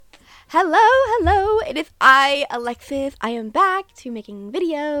Hello. It is I, Alexis. I am back to making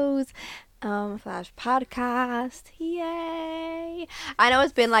videos, slash podcast. Yay! I know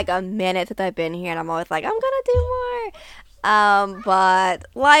it's been like a minute since I've been here, and I'm always like, I'm gonna do more. But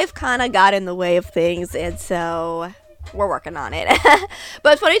life kind of got in the way of things, and so we're working on it.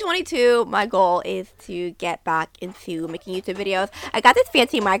 But 2022, my goal is to get back into making YouTube videos. I got this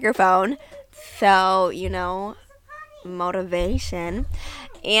fancy microphone, so motivation.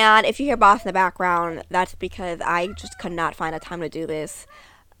 And if you hear boss in the background, that's because I just could not find a time to do this.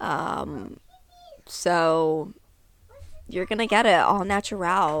 So you're gonna get it all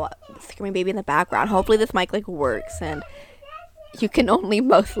natural, screaming baby in the background. Hopefully this mic works and you can only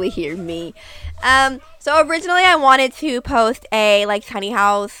mostly hear me. So originally I wanted to post a tiny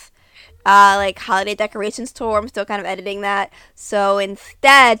house holiday decorations tour. I'm still kind of editing that. So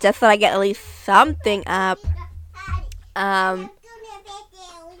instead, just so I get at least something up,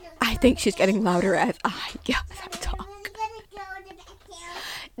 I think she's getting louder as I talk.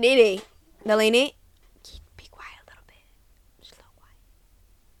 Nini, Nalini, be quiet a little bit. Just a little quiet.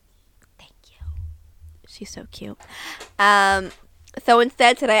 Thank you. She's so cute. So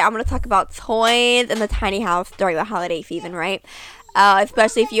instead today I'm going to talk about toys in the tiny house during the holiday season, right?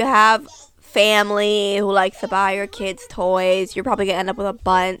 Especially if you have family who likes to buy your kids toys, you're probably going to end up with a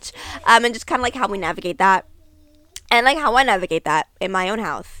bunch. And just kind of how we navigate that. And how I navigate that in my own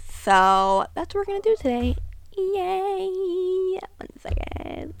house. So that's what we're going to do today. Yay! 1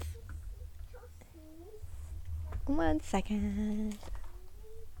 second. 1 second.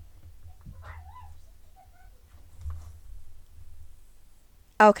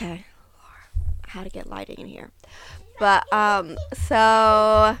 Okay. How to get lighting in here. But,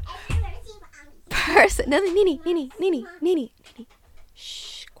 so... Nini.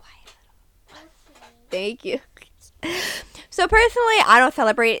 Shh, quiet. Thank you. So personally, I don't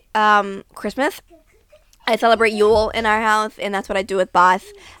celebrate Christmas. I celebrate Yule in our house, and that's what I do with Boss.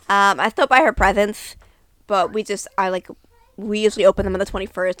 I still buy her presents, but we usually open them on the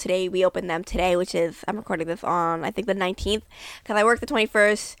 21st. Today, we opened them today, which is, I'm recording this on, I think, the 19th, because I work the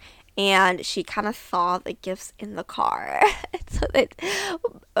 21st, and she kind of saw the gifts in the car. So that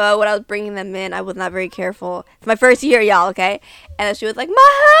when I was bringing them in, I was not very careful. It's my first year, y'all, okay? And she was like,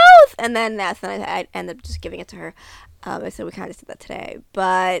 my house! And then I ended up just giving it to her. So we kind of just did that today.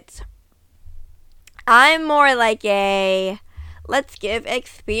 But I'm more like a let's give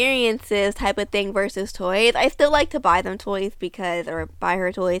experiences type of thing versus toys. I still like to buy them toys or buy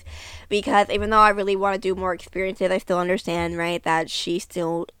her toys because even though I really want to do more experiences, I still understand, right, that she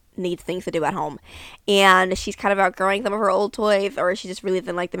still needs things to do at home. And she's kind of outgrowing some of her old toys, or she just really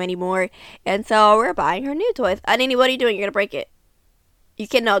doesn't like them anymore. And so we're buying her new toys. Nini, what are you doing? You're going to break it. You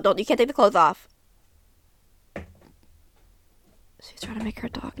can't take the clothes off. She's trying to make her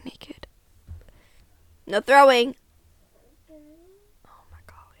dog naked. No throwing. Oh my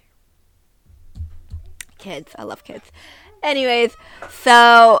god. Kids. I love kids. Anyways,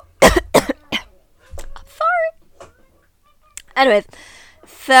 so... I'm sorry. Anyways,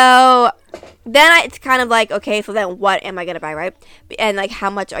 so... Then it's kind of okay, so then what am I going to buy, right? And how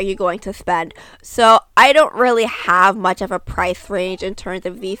much are you going to spend? So I don't really have much of a price range in terms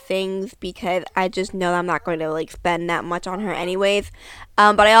of these things because I just know I'm not going to spend that much on her anyways.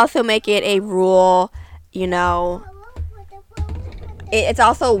 But I also make it a rule, it's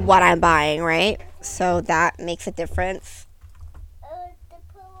also what I'm buying, right? So that makes a difference.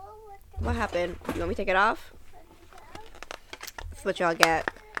 What happened? You want me to take it off? That's what y'all get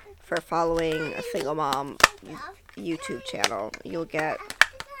for following a single mom YouTube channel. You'll get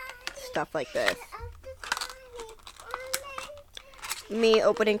stuff like this. Me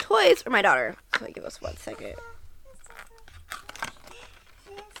opening toys for my daughter. So give us 1 second.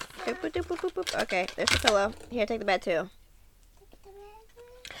 Okay, there's the pillow. Here, take the bed too.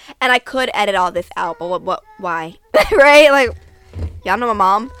 And I could edit all this out, but what why? Right? Y'all know my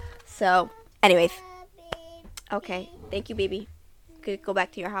mom. So, anyways. Okay, thank you, baby. Could go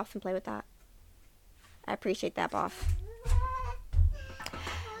back to your house and play with that. I appreciate that, boss.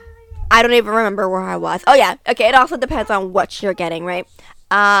 I don't even remember where I was. Oh yeah, okay. It also depends on what you're getting, right?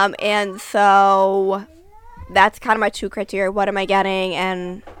 And so that's kind of my 2 criteria. What am I getting?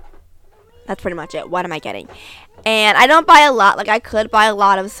 And that's pretty much it. What am I getting? And I don't buy a lot. I could buy a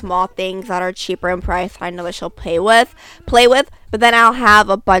lot of small things that are cheaper in price that I know that she'll play with. But then I'll have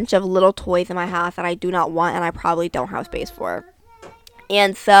a bunch of little toys in my house that I do not want and I probably don't have space for.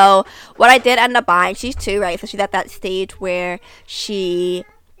 And so what I did end up buying, she's 2, right? So she's at that stage where she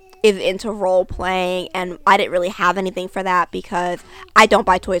is into role playing, and I didn't really have anything for that because I don't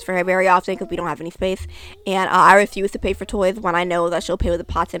buy toys for her very often because we don't have any space, and I refuse to pay for toys when I know that she'll pay with the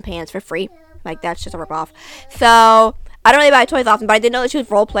pots and pans for free. Like, that's just a ripoff. So I don't really buy toys often, but I did know that she was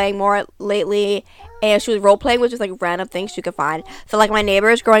role playing more lately, and she was role playing with just like random things she could find. So like my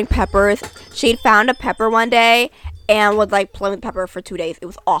neighbor is growing peppers. She'd found a pepper one day and was like playing with pepper for 2 days. It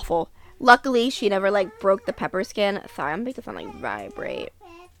was awful. Luckily, she never like broke the pepper skin. Sorry, I'm gonna make this sound like vibrate.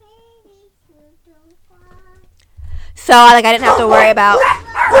 So like I didn't have to worry about.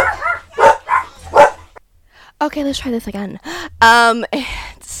 Okay, let's try this again.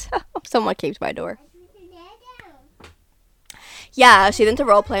 Someone came to my door. Yeah, she's into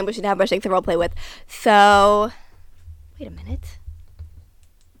role playing, but she didn't have much things to role play with. So, wait a minute.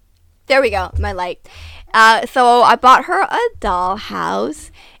 There we go, my light. So I bought her a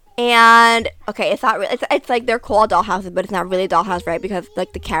dollhouse, and okay, it's not really. It's like they're called dollhouses, but it's not really a dollhouse, right? Because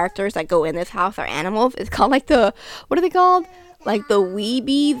like the characters that go in this house are animals. It's called like what are they called? Like the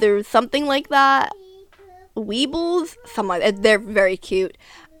Weebies or something like that. Weebles, something like that. They're very cute.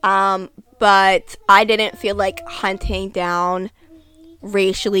 But I didn't feel like hunting down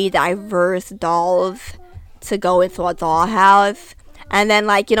racially diverse dolls to go into a dollhouse. And then,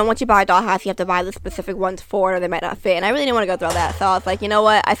 like, once you buy a dollhouse, you have to buy the specific ones for it, or they might not fit. And I really didn't want to go through all that. So I was like, you know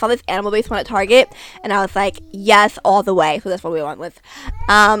what? I saw this animal-based one at Target, and I was like, yes, all the way. So that's what we went with.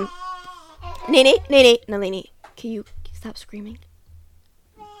 Nene, can you stop screaming?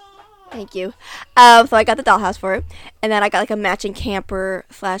 Thank you. So I got the dollhouse for it, and then I got like a matching camper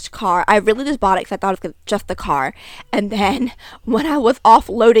 / car. I really just bought it because I thought it was just the car. And then when I was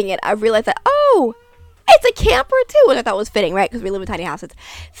offloading it, I realized that, oh, it's a camper too, which I thought was fitting, right? Because we live in tiny houses.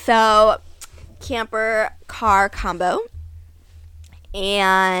 So camper car combo,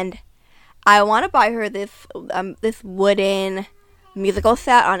 and I want to buy her this wooden musical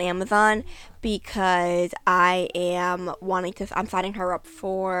set on Amazon because I'm signing her up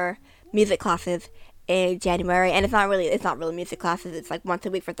for music classes in January, and it's not really music classes. It's like once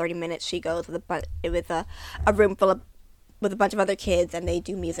a week for 30 minutes. She goes with a room full of with a bunch of other kids, and they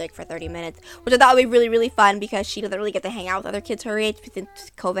do music for 30 minutes, which I thought would be really, really fun because she doesn't really get to hang out with other kids her age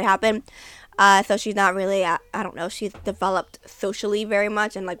since COVID happened. So she's not really, I don't know, she's developed socially very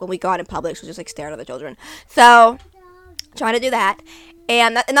much, and like when we go out in public, she'll just like stare at other children. So trying to do that,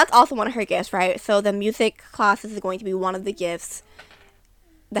 and that's also one of her gifts, right? So the music classes is going to be one of the gifts.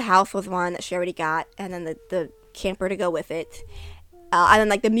 The house was one that she already got, and then the camper to go with it, and then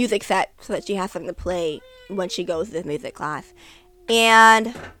like the music set so that she has something to play when she goes to this music class.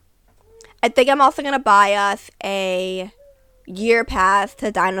 And I think I'm also gonna buy us a year pass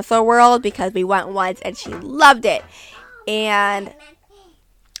to Dinosaur World because we went once and she loved it, and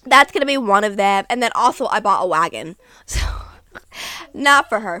that's gonna be one of them. And then also I bought a wagon, so not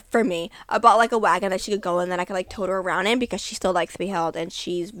for her, for me. I bought like a wagon that she could go in, and then I could like tote her around in because she still likes to be held, and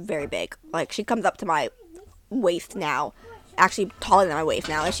she's very big. Like she comes up to my waist now, actually taller than my waist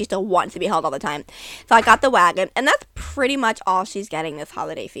now, and she still wants to be held all the time. So I got the wagon, and that's pretty much all she's getting this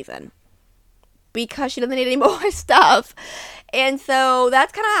holiday season because she doesn't need any more stuff. And so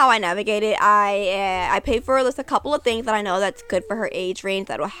that's kind of how I navigate it. I paid for just a couple of things that I know that's good for her age range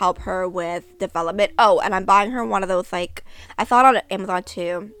that will help her with development. Oh, and I'm buying her one of those, like, I saw it on Amazon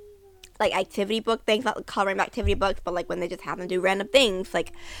too, like activity book things, not coloring activity books, but like when they just have them do random things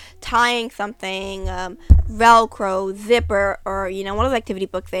like tying something, Velcro, zipper, or one of the activity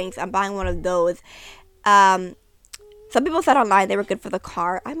book things. I'm buying one of those. Some people said online they were good for the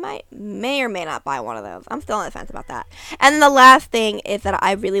car. I may or may not buy one of those. I'm still on the fence about that. And then the last thing is that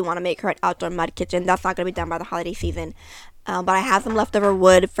I really want to make her an outdoor mud kitchen. That's not going to be done by the holiday season, but I have some leftover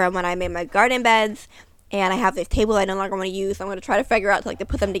wood from when I made my garden beds. And I have this table I no longer want to use, so I'm going to try to figure out to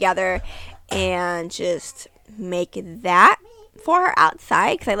put them together and just make that for her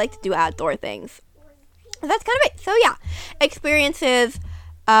outside, because I like to do outdoor things. So that's kind of it. So yeah, experiences,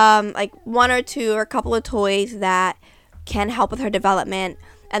 like one or two or a couple of toys that can help with her development,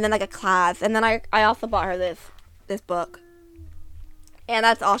 and then like a class. And then I also bought her this book, and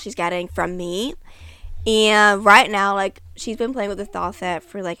that's all she's getting from me. And right now, like, she's been playing with this doll set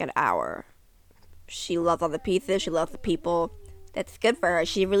for like an hour. She loves all the pieces. She loves the people. That's good for her.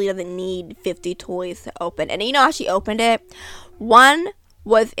 She really doesn't need 50 toys to open. And you know how she opened it? One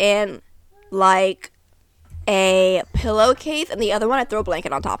was in, like, a pillowcase, and the other one I threw a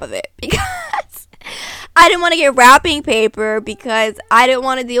blanket on top of it. Because I didn't want to get wrapping paper, because I didn't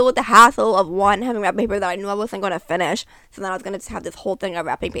want to deal with the hassle of, one, having wrapping paper that I knew I wasn't going to finish. So then I was going to just have this whole thing of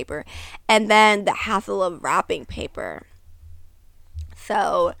wrapping paper. And then the hassle of wrapping paper.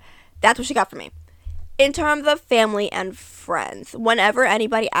 So that's what she got for me. in terms of family and friends, whenever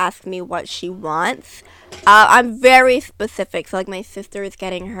anybody asks me what she wants, I'm very specific. So, like, my sister is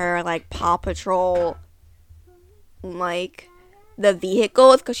getting her, like, Paw Patrol, like, the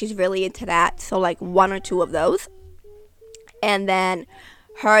vehicles, because she's really into that. So, like, 1 or 2 of those. And then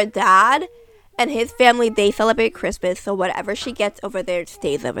her dad and his family, they celebrate Christmas, so whatever she gets over there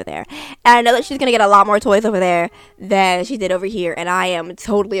stays over there. And I know that she's going to get a lot more toys over there than she did over here, and I am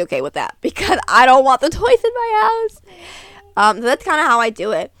totally okay with that, because I don't want the toys in my house. So that's kind of how I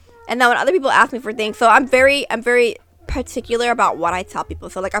do it. And then when other people ask me for things, so I'm very particular about what I tell people.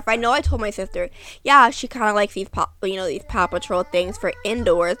 So, like, if I know I told my sister, yeah, she kind of likes these Paw Patrol things for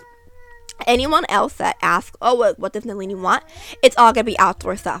indoors, anyone else that asks, oh, what does Nalini want? It's all gonna be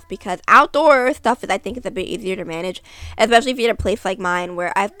outdoor stuff, because outdoor stuff I think is a bit easier to manage, especially if you're in a place like mine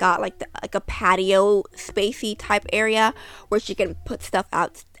where I've got like a patio spacey type area where she can put stuff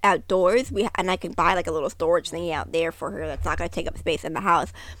outdoors. And I can buy like a little storage thingy out there for her that's not gonna take up space in the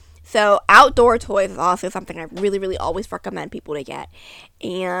house. So outdoor toys is also something I really, really always recommend people to get.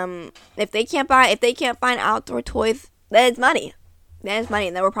 And if they can't find outdoor toys, then it's money. And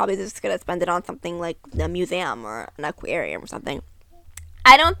then we're probably just going to spend it on something like a museum or an aquarium or something.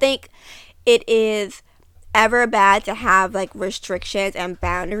 I don't think it is ever bad to have, like, restrictions and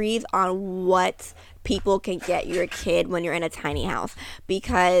boundaries on what people can get your kid when you're in a tiny house,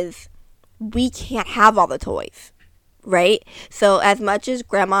 because we can't have all the toys, right? So as much as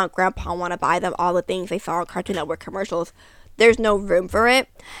grandma and grandpa want to buy them all the things they saw on Cartoon Network commercials, there's no room for it.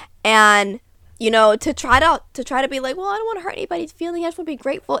 And to try to be like, well, I don't want to hurt anybody's feelings. I just want to be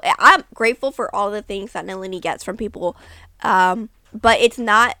grateful. I'm grateful for all the things that Nalini gets from people, but it's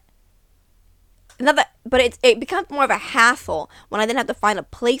not that. But it becomes more of a hassle when I then have to find a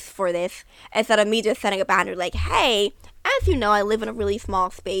place for this instead of me just setting a boundary like, hey, as you know, I live in a really small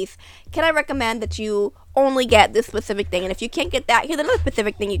space. Can I recommend that you only get this specific thing? And if you can't get that, here's another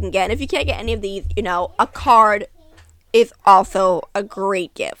specific thing you can get. And if you can't get any of these, a card is also a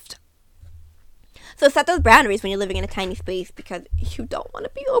great gift. So set those boundaries when you're living in a tiny space, because you don't want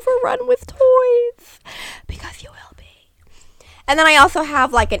to be overrun with toys, because you will be. And then I also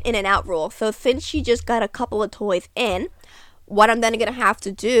have like an in and out rule. So since she just got a couple of toys in, what I'm then going to have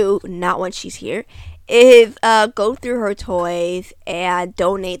to do, not when she's here, is go through her toys and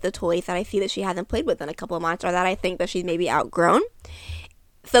donate the toys that I see that she hasn't played with in a couple of months, or that I think that she's maybe outgrown,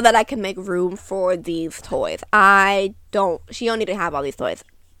 so that I can make room for these toys. She don't need to have all these toys.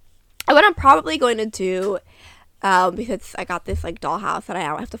 And what I'm probably going to do, because I got this like dollhouse that I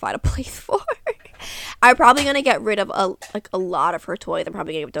now have to find a place for, I'm probably going to get rid of a lot of her toys. I'm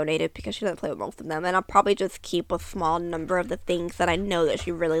probably going to donate it because she doesn't play with most of them. And I'll probably just keep a small number of the things that I know that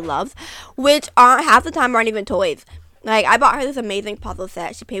she really loves, which half the time aren't even toys. Like, I bought her this amazing puzzle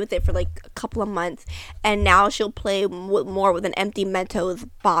set. She played with it for like a couple of months, and now she'll play more with an empty Mentos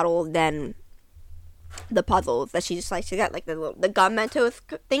bottle than the puzzles that she got like the gum Mentos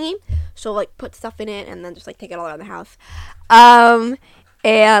thingy. She'll like put stuff in it and then just like take it all around the house.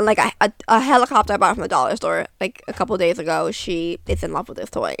 And like a helicopter I bought from the dollar store like a couple days ago. She is in love with this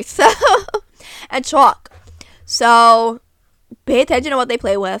toy. So and chalk. So pay attention to what they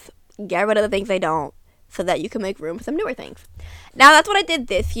play with. Get rid of the things they don't, so that you can make room for some newer things. Now that's what I did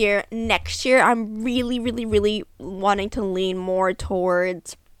this year. Next year I'm really, really, really wanting to lean more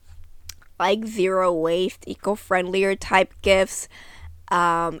towards like zero waste, eco-friendlier type gifts.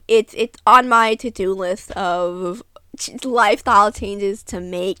 It's on my to-do list of lifestyle changes to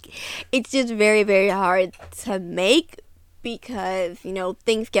make. It's just very, very hard to make, because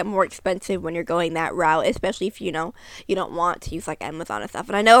things get more expensive when you're going that route, especially if you don't want to use like Amazon and stuff.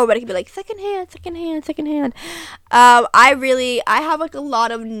 And I know everybody can be like secondhand. I have like a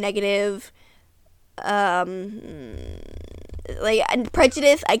lot of negative like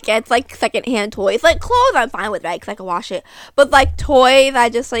prejudice against like secondhand toys. Like clothes I'm fine with, right, because I can wash it, but like toys, I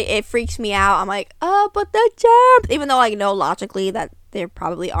just like, it freaks me out. I'm like, oh, but the germs, even though I know logically that there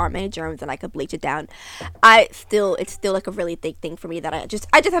probably aren't many germs and I could bleach it down, it's still like a really big thing for me that I just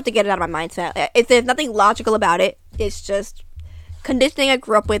have to get it out of my mindset. There's nothing logical about it. It's just conditioning I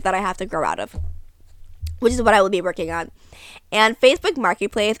grew up with that I have to grow out of, which is what I will be working on. And Facebook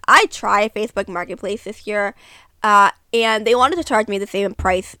Marketplace, I tried Facebook Marketplace this year, and they wanted to charge me the same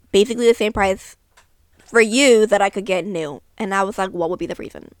price, basically the same price for you that I could get new. And I was like, what would be the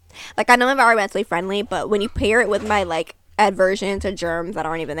reason? Like, I know I'm environmentally friendly, but when you pair it with my like aversion to germs that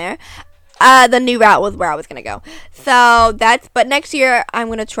aren't even there, the new route was where I was gonna go. So but next year I'm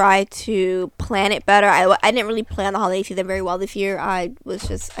gonna try to plan it better. I didn't really plan the holiday season very well this year. I was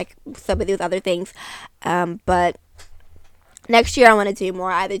just like so busy with other things. But next year I want to do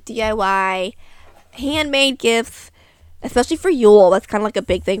more either DIY handmade gifts, especially for Yule. That's kind of like a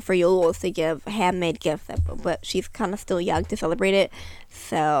big thing for Yule, is to give handmade gifts. But she's kind of still young to celebrate it,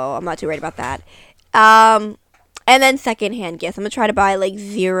 so I'm not too worried about that. And then secondhand gifts. I'm gonna try to buy like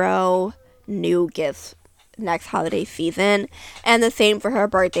 0 new gifts next holiday season, and the same for her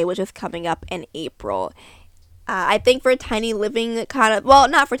birthday, which is coming up in April. I think for tiny living, kind of, well,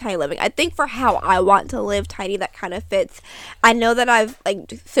 not for tiny living, I think for how I want to live tiny, that kind of fits. I know that I've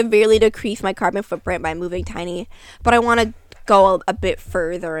like severely decreased my carbon footprint by moving tiny, but I want to go a bit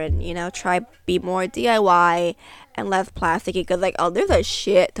further and, you know, try be more DIY and less plasticky, because like, oh, there's a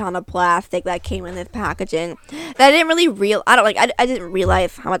shit ton of plastic that came in this packaging that I didn't really I didn't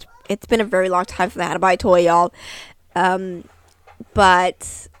realize how much. It's been a very long time since I had to buy a toy, y'all.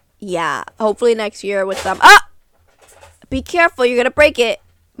 But yeah, hopefully next year with some, be careful, you're gonna break it.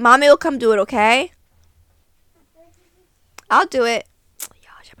 Mommy will come do it, okay? I'll do it. Yeah,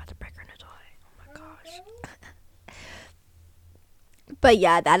 she's about to break her new toy. Oh my gosh. But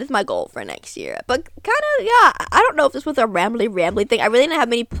yeah, that is my goal for next year. But kind of, yeah, I don't know if this was a rambly thing. I really didn't have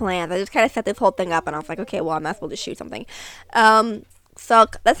many plans. I just kind of set this whole thing up, and I was like, okay, well, I might as well just shoot something. So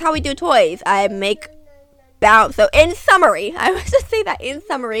that's how we do toys. I make bounce. So in summary, I was just say that in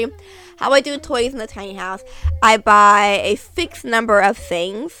summary, how I do toys in the tiny house, I buy a fixed number of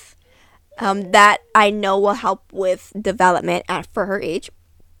things that I know will help with development for her age,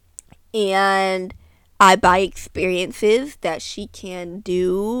 and I buy experiences that she can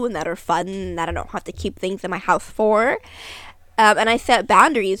do and that are fun and that I don't have to keep things in my house for. And I set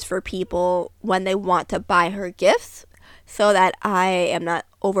boundaries for people when they want to buy her gifts, so that I am not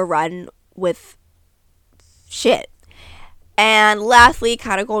overrun with shit. And lastly,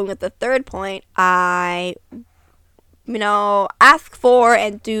 kind of going with the third point, I, ask for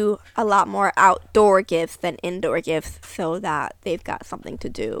and do a lot more outdoor gifts than indoor gifts, so that they've got something to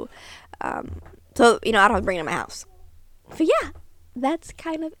do. So, I don't have to bring it in my house. But yeah, that's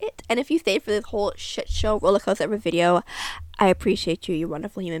kind of it. And if you stayed for this whole shit show roller coaster of a video, I appreciate you. You're a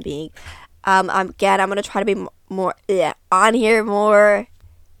wonderful human being. I'm going to try to be more on here more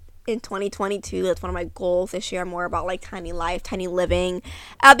in 2022. That's one of my goals this year, more about like tiny life, tiny living,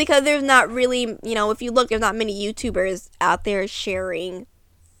 because there's not really, if you look, there's not many YouTubers out there sharing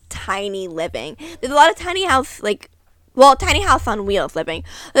tiny living. There's a lot of tiny house on wheels living.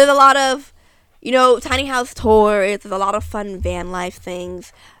 There's a lot of, tiny house tours. There's a lot of fun van life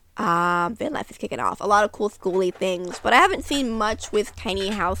things. Van life is kicking off. A lot of cool schooly things, but I haven't seen much with tiny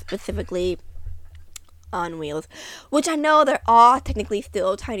house specifically on wheels, which I know they're all technically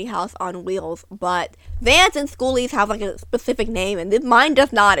still tiny house on wheels, but vans and schoolies have like a specific name, and mine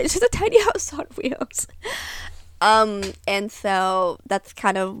does not. It's just a tiny house on wheels. And so that's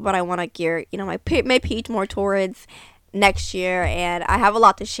kind of what I want to gear, my page more towards next year, and I have a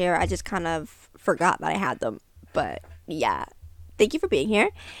lot to share. I just kind of forgot that I had them, but yeah, thank you for being here,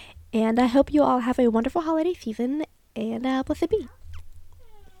 and I hope you all have a wonderful holiday season, and blessed be.